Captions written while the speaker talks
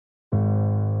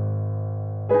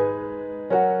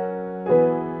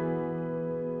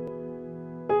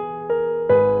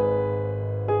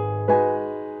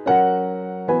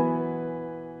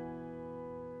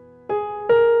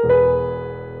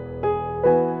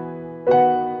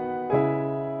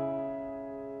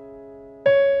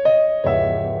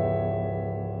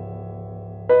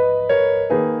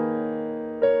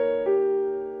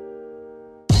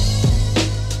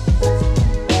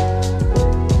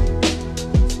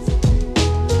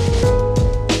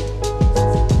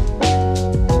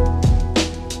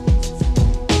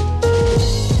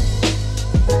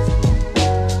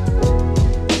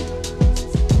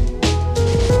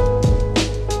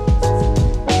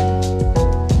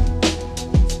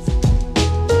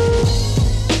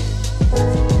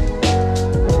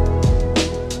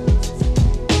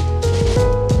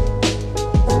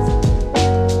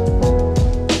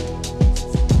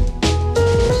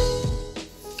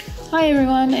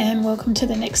and welcome to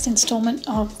the next installment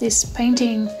of this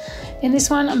painting. In this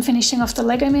one I'm finishing off the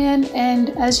Lego Man, and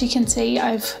as you can see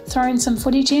I've thrown some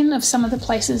footage in of some of the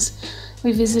places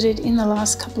we visited in the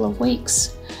last couple of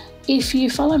weeks. If you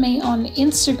follow me on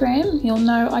Instagram, you'll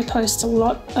know I post a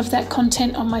lot of that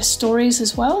content on my stories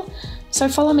as well, so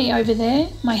follow me over there.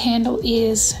 My handle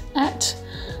is at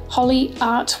Holly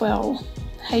Hartwell,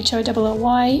 HOLLYARTWELL.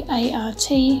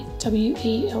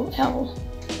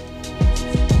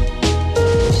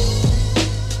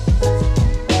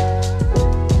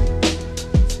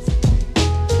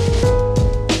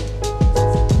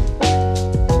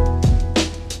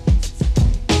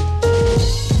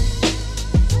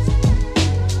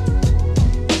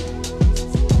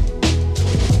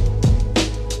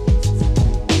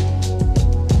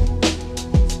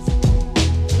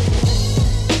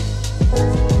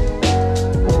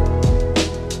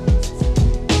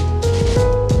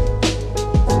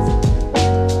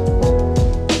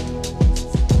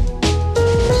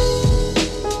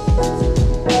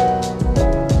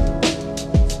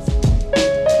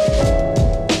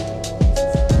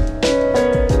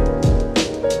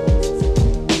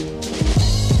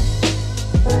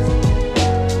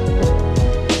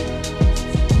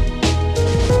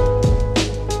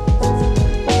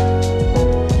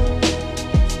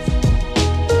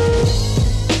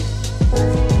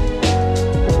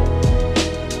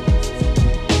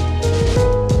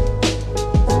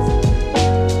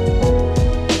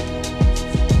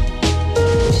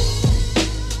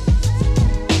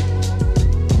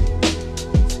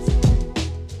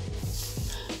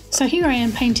 So here I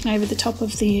am painting over the top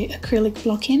of the acrylic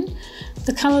block-in.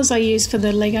 The colours I used for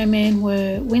the Lego Man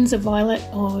were Windsor Violet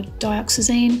or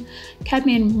Dioxazine,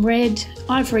 Cadmium Red,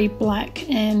 Ivory Black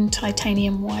and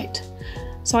Titanium White.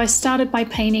 So I started by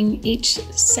painting each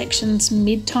section's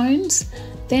mid-tones,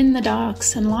 then the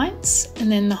darks and lights,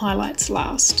 and then the highlights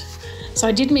last. So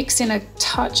I did mix in a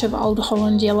touch of Old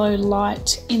Holland yellow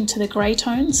light into the grey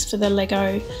tones for the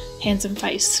Lego hands and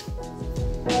face.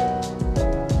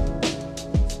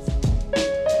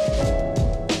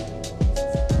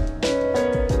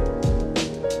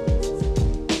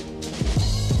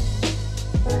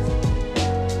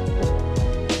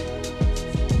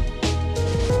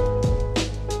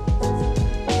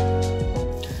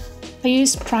 I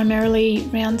used primarily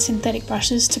round synthetic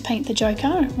brushes to paint the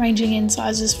Joker, ranging in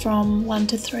sizes from 1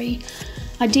 to 3.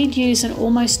 I did use an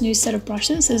almost new set of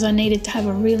brushes as I needed to have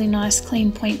a really nice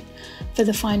clean point for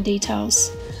the fine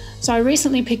details. So I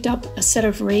recently picked up a set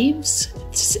of Reeves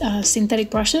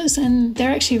synthetic brushes, and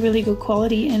they're actually really good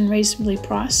quality and reasonably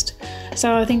priced.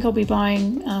 So I think I'll be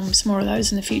buying some more of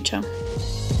those in the future.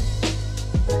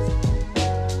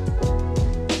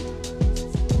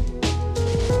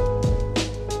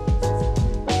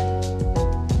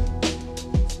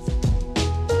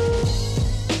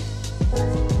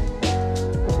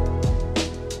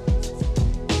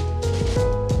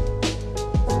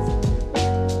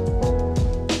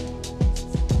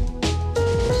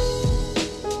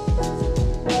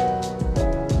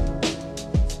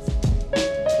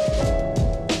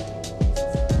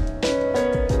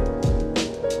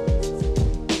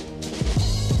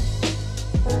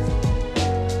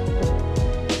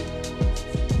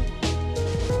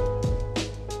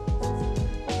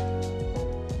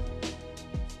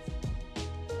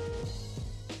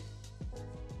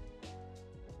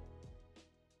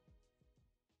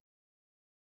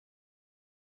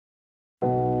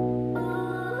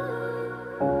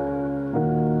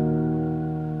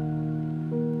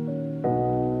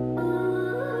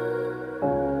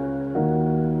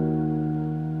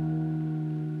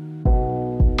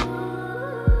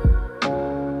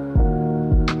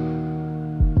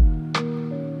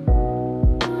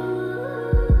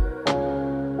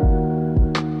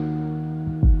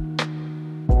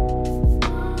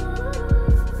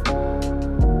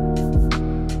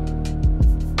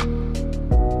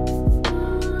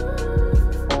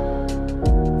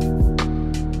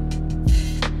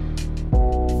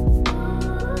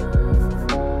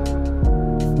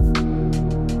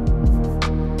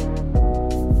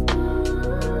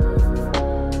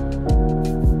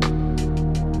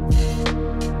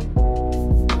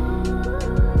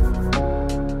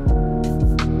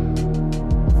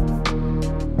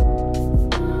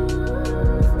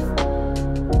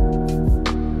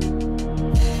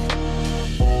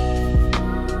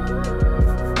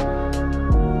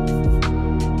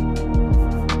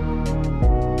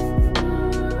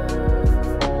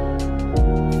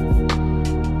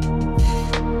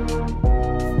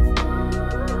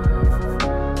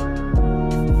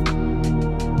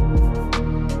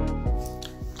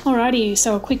 Alrighty,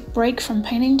 so a quick break from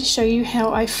painting to show you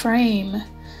how I frame.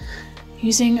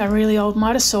 using a really old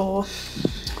miter saw.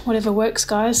 Whatever works,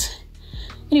 guys.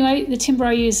 Anyway, the timber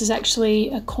I use is actually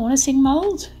a cornicing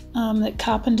mould that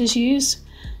carpenters use.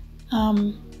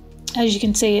 As you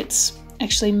can see, it's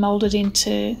actually moulded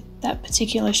into that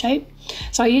particular shape.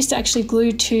 So I used to actually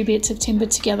glue 2 bits of timber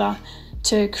together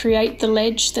to create the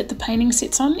ledge that the painting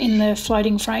sits on in the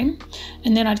floating frame,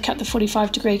 and then I'd cut the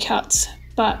 45-degree cuts.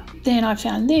 But then I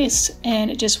found this and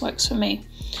it just works for me.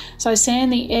 So I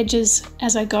sand the edges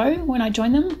as I go when I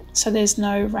join them, so there's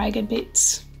no ragged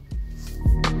bits.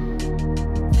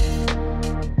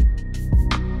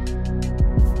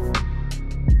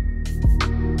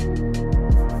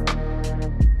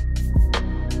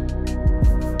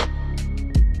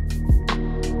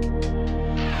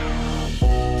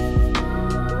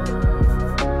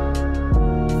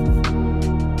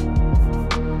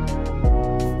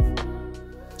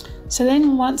 So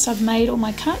then once I've made all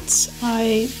my cuts,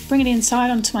 I bring it inside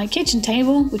onto my kitchen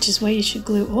table, which is where you should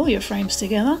glue all your frames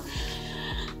together.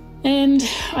 And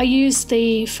I use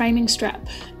the framing strap.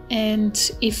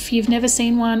 And if you've never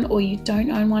seen one or you don't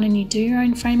own one and you do your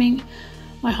own framing,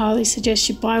 I highly suggest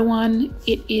you buy one.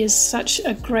 It is such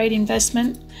a great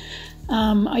investment.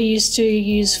 I used to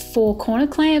use 4 corner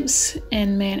clamps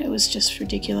and man, it was just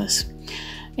ridiculous.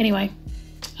 Anyway,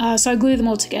 so I glue them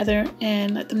all together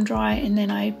and let them dry, and then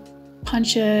I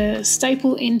punch a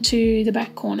staple into the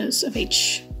back corners of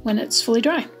each when it's fully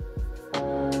dry.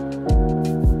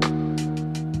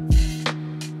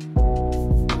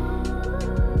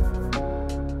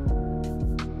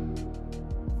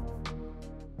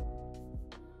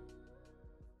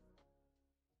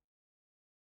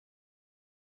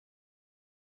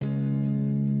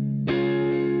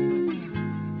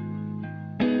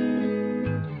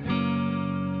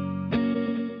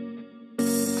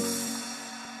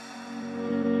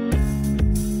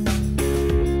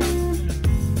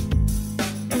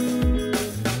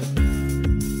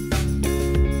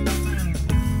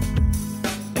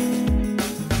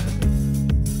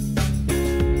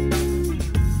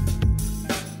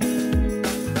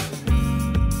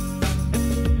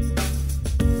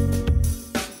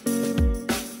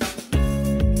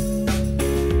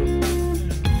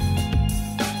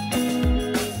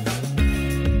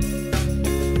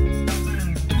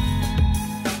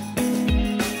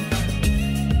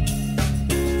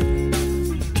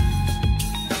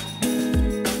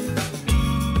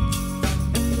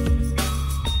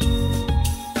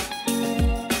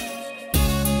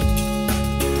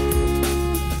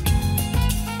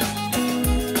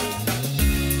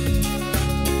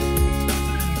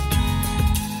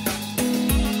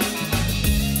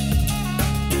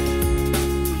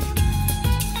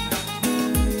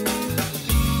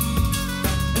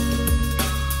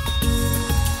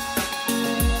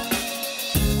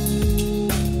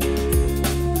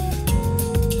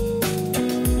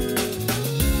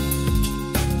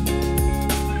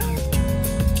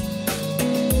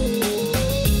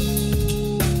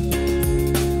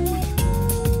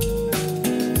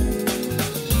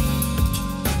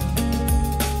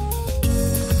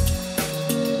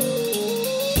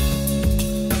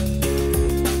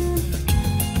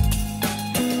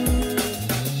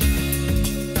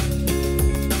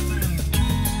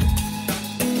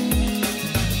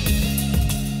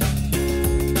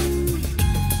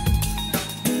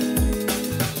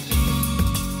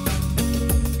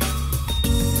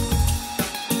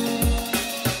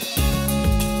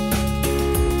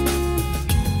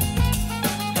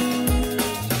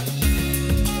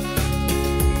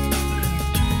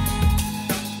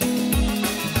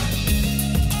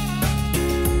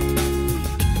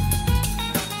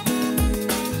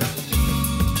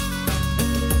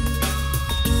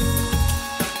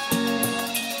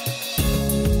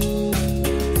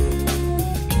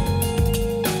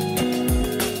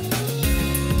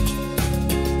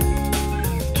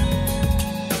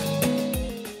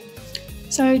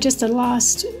 So just the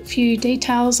last few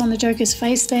details on the Joker's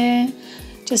face there,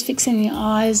 just fixing the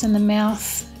eyes and the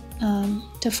mouth,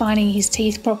 defining his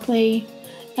teeth properly,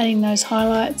 adding those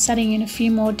highlights, adding in a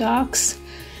few more darks,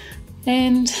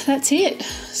 and that's it.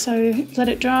 So let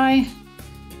it dry,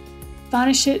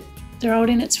 varnish it, throw it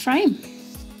in its frame.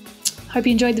 Hope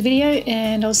you enjoyed the video,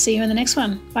 and I'll see you in the next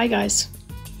one. Bye guys.